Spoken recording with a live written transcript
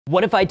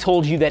What if I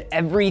told you that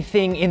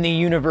everything in the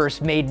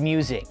universe made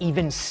music,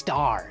 even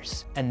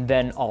stars, and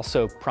then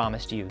also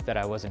promised you that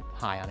I wasn't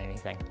high on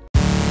anything?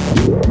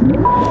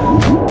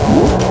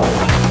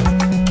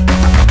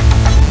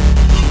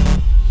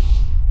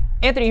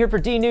 Anthony here for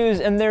D News,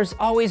 and there's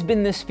always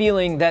been this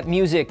feeling that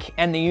music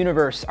and the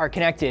universe are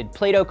connected.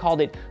 Plato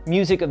called it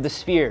music of the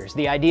spheres,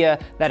 the idea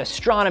that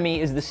astronomy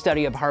is the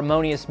study of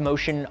harmonious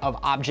motion of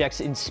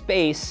objects in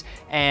space,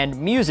 and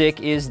music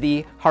is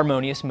the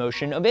harmonious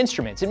motion of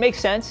instruments. It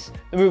makes sense.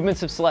 The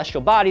movements of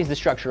celestial bodies, the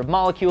structure of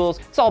molecules,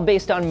 it's all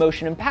based on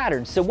motion and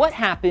patterns. So what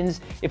happens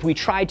if we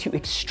try to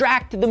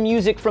extract the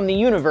music from the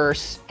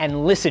universe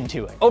and listen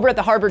to it? Over at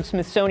the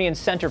Harvard-Smithsonian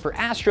Center for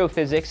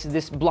Astrophysics,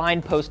 this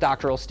blind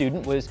postdoctoral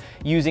student was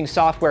using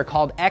software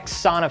called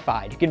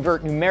Xsonify to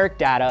convert numeric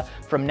data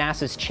from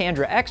NASA's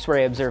Chandra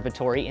X-ray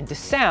Observatory into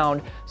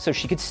sound so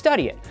she could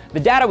study it. The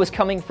data was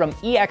coming from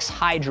EX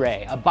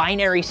Hydrae, a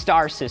binary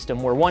star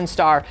system where one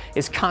star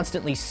is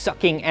constantly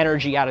sucking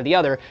energy out of the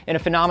other in a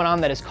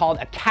phenomenon that is called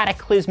a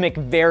cataclysmic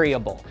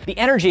variable. The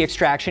energy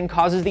extraction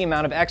causes the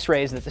amount of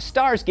X-rays that the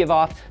stars give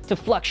off to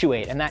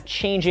fluctuate, and that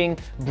changing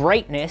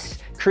brightness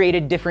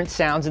created different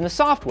sounds in the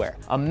software,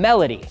 a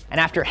melody. And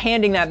after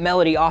handing that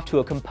melody off to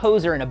a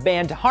composer and a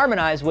band to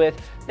harmonize with,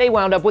 they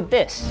wound up with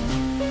this.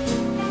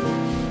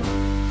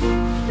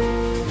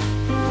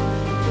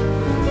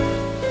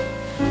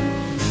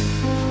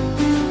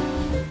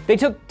 They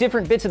took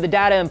different bits of the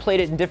data and played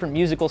it in different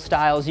musical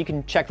styles. You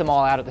can check them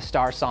all out at the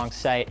Star Song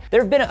site.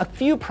 There have been a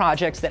few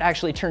projects that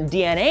actually turned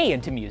DNA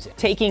into music,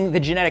 taking the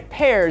genetic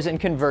pairs and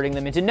converting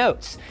them into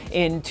notes.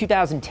 In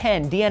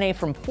 2010, DNA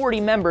from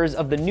 40 members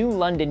of the New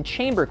London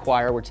Chamber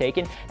Choir were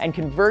taken and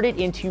converted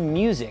into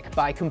music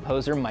by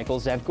composer Michael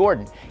Zev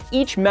Gordon.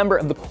 Each member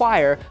of the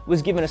choir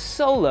was given a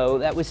solo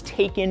that was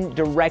taken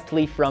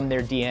directly from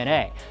their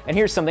DNA. And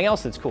here's something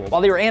else that's cool. While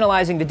they were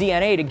analyzing the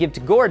DNA to give to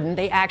Gordon,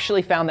 they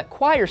actually found that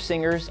choir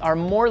singers are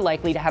more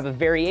likely to have a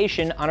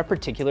variation on a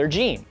particular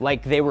gene,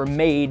 like they were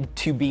made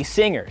to be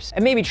singers.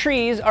 And maybe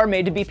trees are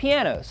made to be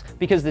pianos,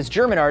 because this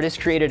German artist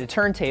created a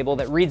turntable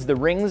that reads the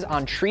rings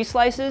on tree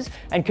slices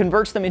and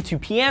converts them into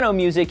piano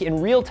music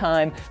in real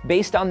time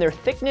based on their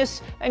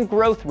thickness and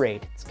growth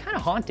rate. It's kind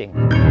of haunting.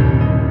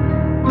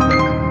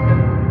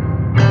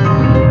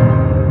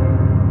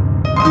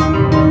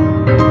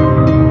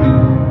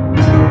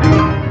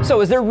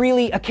 So is there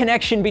really a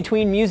connection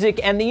between music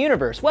and the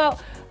universe? Well,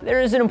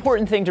 there is an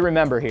important thing to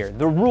remember here.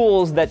 The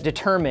rules that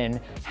determine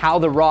how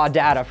the raw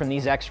data from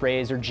these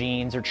X-rays or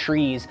genes or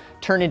trees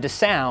turn into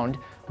sound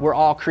were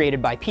all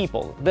created by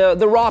people.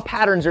 The raw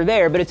patterns are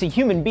there, but it's a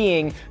human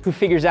being who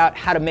figures out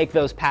how to make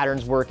those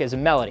patterns work as a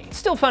melody. It's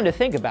still fun to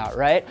think about,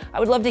 right? I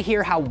would love to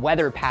hear how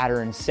weather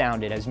patterns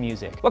sounded as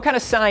music. What kind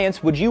of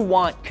science would you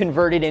want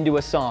converted into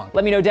a song?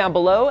 Let me know down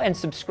below and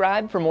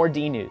subscribe for more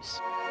D News.